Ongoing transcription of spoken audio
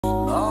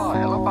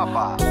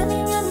Papa.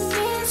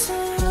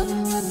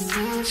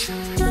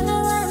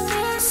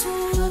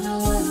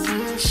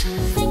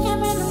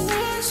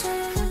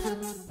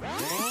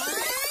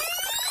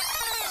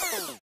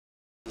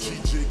 She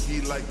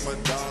jiggy like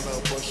Madonna,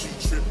 but she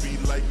trippy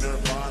like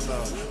Nirvana.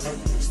 Her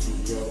pistol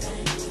go.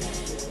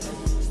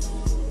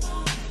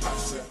 I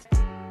said.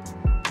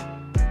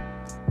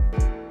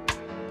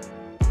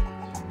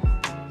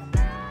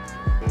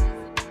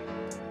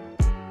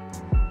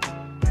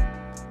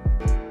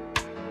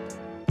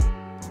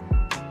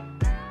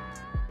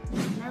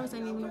 Never say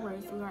any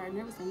words, sweetheart.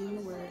 Never say any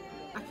word.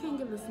 I can't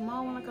get the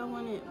small one like I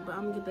wanted, but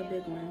I'm gonna get the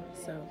big one.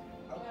 So,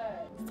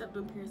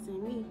 septum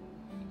piercing me.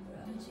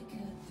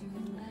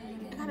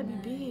 It gotta be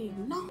big.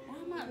 No. Why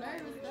am I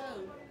nervous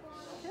though?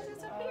 Because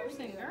it's a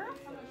piercing, girl.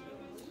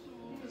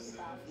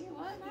 You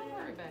what? Don't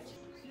worry about you.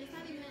 It's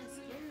not even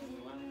scary.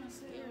 Why am I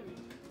scared?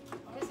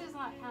 This is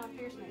like kind of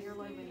piercing at your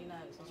lobe in your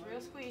nose. It's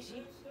real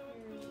squishy.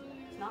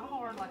 It's not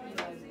hard like your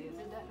nose is.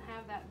 It doesn't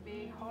have that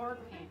big hard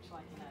pinch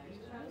like your nose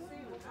does.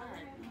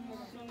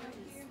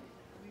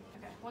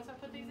 Okay, once I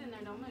put these in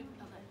there, don't move.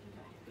 Okay.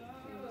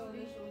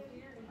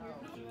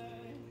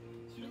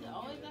 Is it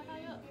always that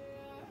high up?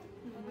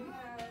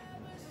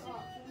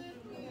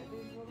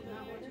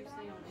 Not what you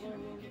see on the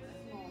internet.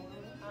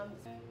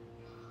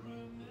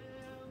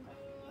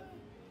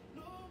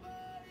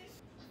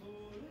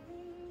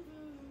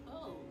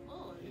 Oh,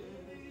 Lord.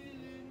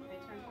 Okay,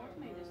 turn towards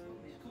me just a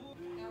little bit.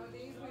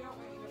 Nowadays, we don't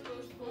want you to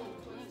push, pull,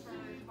 twist,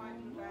 turn, fight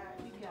them back.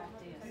 You got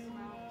this.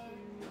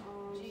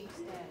 G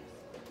status.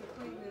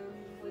 Between them,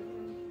 flip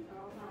them at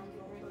all times,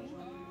 don't push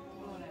them.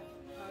 Whatever.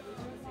 We're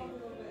going to talk a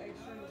little bit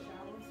extra in the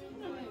shower. So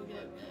you don't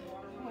get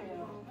water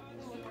Well,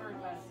 we worried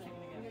about it a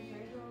second ago.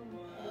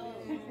 Oh,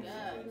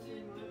 God.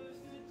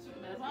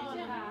 That's all Is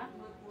it high?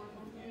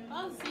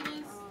 Oh, see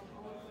this?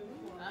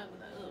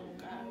 Oh,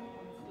 God.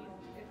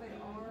 If they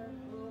are,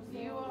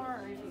 You are,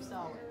 or if you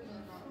saw it?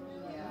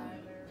 yeah.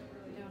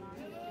 You doing all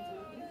right?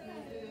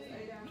 Do this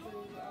 8 ounces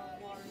of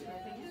water.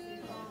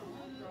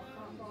 Drop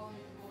cotton ball in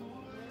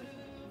water.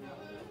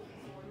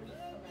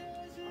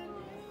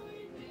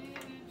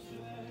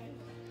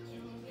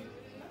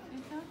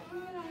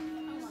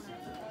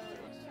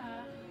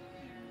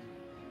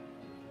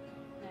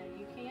 Now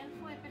you can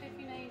flip it if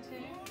you need to.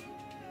 You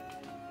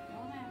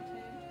don't have to.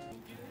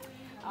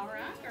 All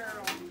right,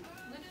 girl.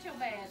 Look at your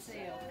bad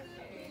self.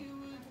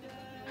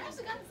 I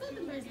actually got the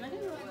septum piercing. I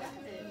didn't know I got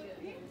it.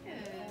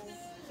 Yes.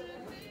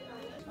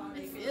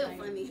 It feels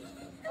funny.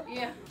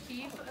 Yeah.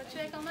 Keep a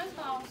check on those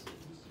balls.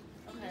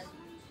 Okay.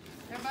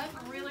 They're both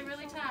really,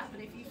 really tight,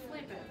 but if you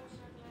flip it,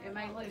 it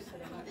may loosen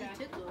them, okay? It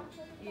tickle.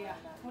 Yeah.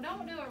 Well,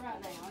 don't do it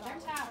right now. They're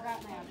tight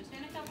right now. Just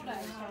in a couple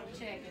days, start to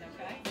check it,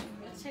 okay?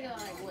 Let's check out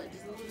like what?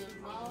 Just a little bit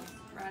of balls?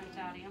 Righty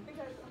tighty 'em.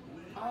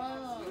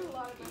 Oh.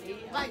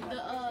 Like the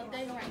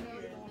thing right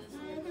here.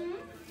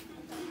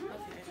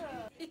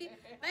 Okay.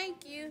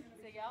 Thank you.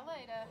 See y'all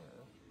later.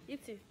 You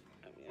too.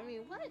 I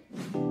mean, what?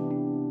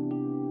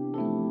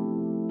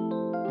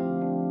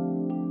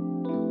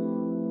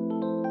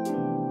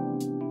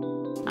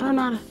 I don't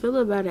know how to feel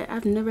about it.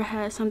 I've never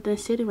had something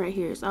sitting right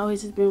here. It's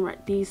always just been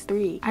right these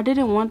three. I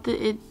didn't want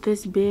it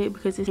this big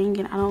because it's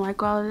hanging. I don't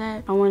like all of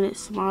that. I want it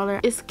smaller.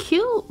 It's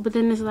cute, but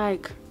then it's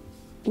like,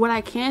 what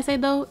I can say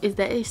though is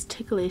that it's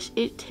ticklish.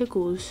 It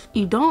tickles.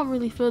 You don't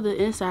really feel the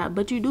inside,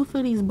 but you do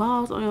feel these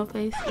balls on your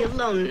face. You're a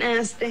little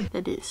nasty.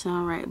 That didn't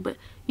sound right, but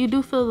you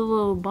do feel the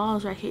little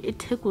balls right here. It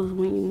tickles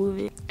when you move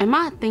it. And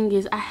my thing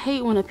is, I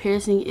hate when a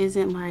piercing is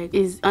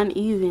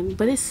uneven,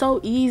 but it's so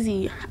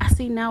easy. I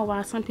see now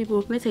why some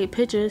people, when they take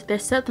pictures, their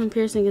septum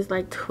piercing is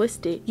like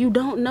twisted. You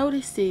don't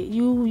notice it.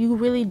 You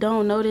really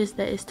don't notice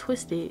that it's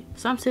twisted.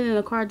 So I'm sitting in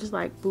the car just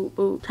like boop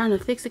boop, trying to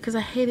fix it because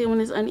I hate it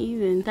when it's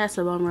uneven. That's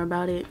a bummer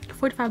about it.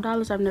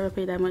 $45, I've never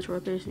paid that much for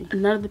a piercing.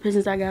 None of the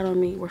piercings I got on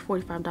me were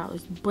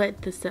 $45,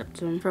 but the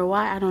septum. For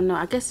why, I don't know.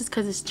 I guess it's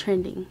because it's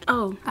trending.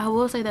 Oh, I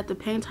will say that the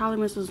pain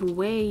tolerance was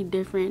way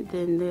different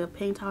than the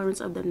pain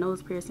tolerance of the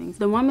nose piercings.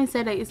 The woman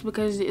said that it's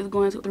because it's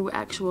going through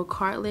actual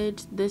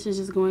cartilage. This is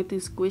just going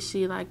through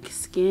squishy like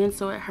skin,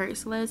 so it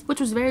hurts less, which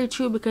was very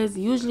true because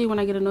usually when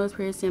I get a nose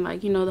piercing,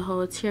 like, you know, the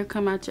whole tear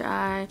come out your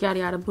eye, yada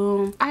yada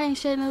boom. I ain't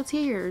shed no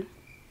tear.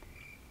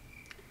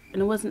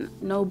 And it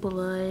wasn't no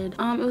blood.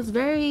 It was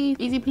very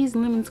easy peasy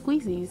lemon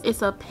squeezies.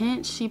 It's a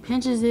pinch. She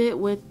pinches it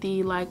with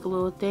the like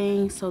little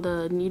thing so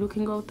the needle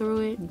can go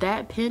through it.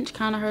 That pinch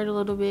kind of hurt a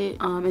little bit.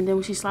 And then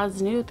when she slides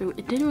the needle through,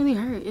 it didn't really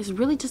hurt. It's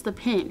really just a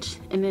pinch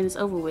and then it's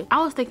over with.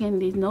 I was thinking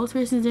these nose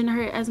piercings didn't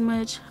hurt as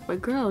much,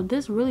 but girl,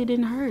 this really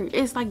didn't hurt.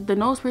 It's like the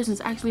nose piercings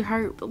actually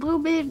hurt a little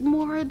bit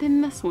more than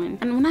this one.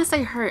 And when I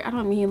say hurt, I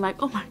don't mean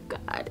like, oh my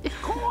God.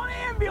 Call an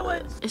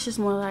ambulance! It's just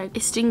more like,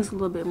 it stings a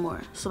little bit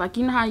more. So like,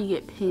 you know how you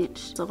get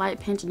pinched? So light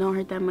pinch don't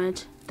hurt that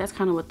much. That's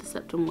kind of what the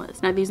septum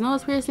was. Now these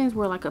nose piercings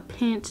were like a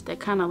pinch that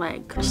kind of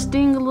like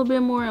sting a little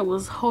bit more and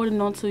was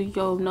holding onto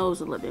your nose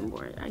a little bit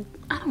more.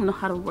 I don't know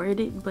how to word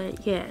it,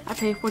 but yeah, I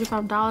paid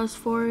 $45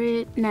 for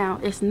it. Now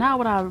it's not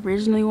what I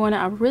originally wanted.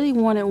 I really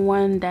wanted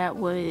one that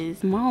was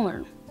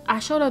smaller. I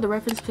showed her the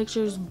reference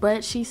pictures,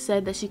 but she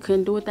said that she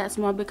couldn't do it that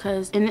small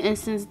because in the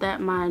instance that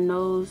my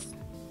nose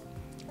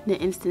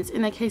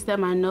in the case that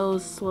my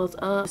nose swells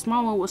up, a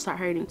small one will start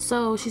hurting.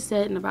 So she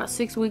said in about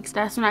 6 weeks,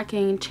 that's when I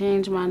can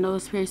change my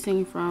nose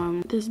piercing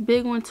from this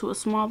big one to a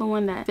smaller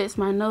one that fits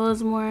my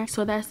nose more.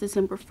 So that's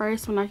December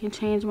 1st when I can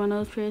change my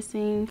nose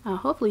piercing. I'll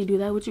hopefully do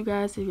that with you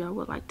guys if y'all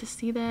would like to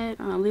see that.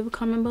 Leave a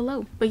comment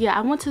below. But yeah,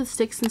 I went to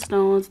Sticks and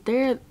Stones.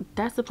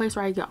 That's the place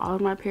where I get all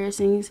of my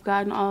piercings. I've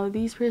gotten all of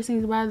these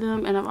piercings by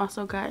them, and I've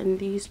also gotten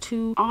these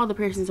two. All the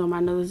piercings on my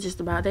nose, just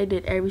about. They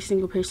did every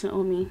single piercing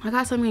on me. I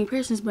got so many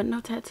piercings but no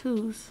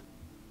tattoos.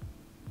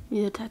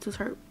 Yeah, tattoos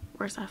hurt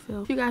worse, I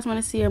feel. If you guys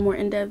want to see a more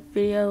in-depth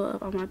video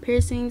of all my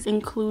piercings,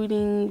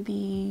 including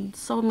the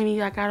so many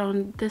I got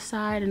on this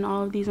side and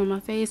all of these on my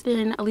face,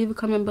 then I'll leave a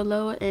comment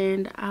below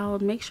and I'll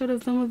make sure to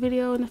film a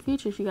video in the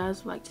future if you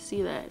guys would like to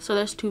see that. So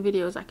there's 2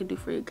 videos I could do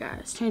for you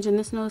guys, changing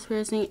this nose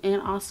piercing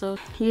and also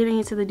getting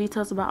into the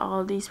details about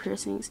all of these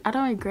piercings. I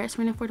don't regret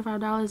spending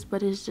 $45,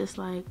 but it's just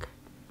like,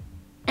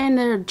 and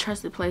they're a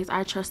trusted place.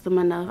 I trust them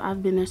enough.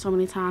 I've been there so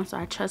many times, so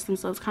I trust them.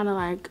 So it's kind of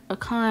like a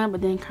con, but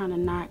then kind of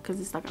not,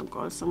 because it's like I'm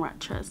going somewhere I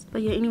trust.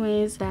 But yeah,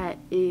 anyways, that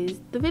is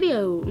the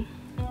video.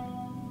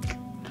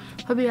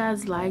 Hope you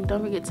guys like.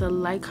 Don't forget to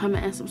like,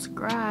 comment, and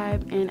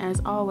subscribe. And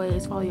as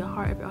always, follow your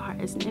heart if your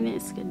heart isn't in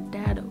it.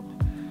 Skedaddle.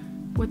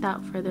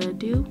 Without further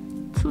ado,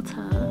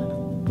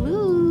 tuta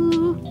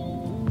blue.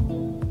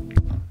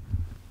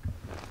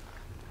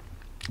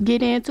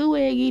 Get into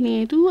it, get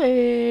into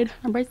it.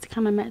 My braids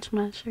kind of match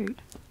my shirt.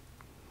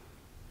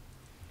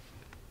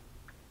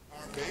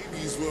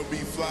 Babies will be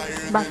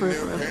flyer Bye than for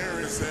their real.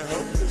 parents and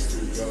help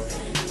us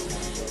to go.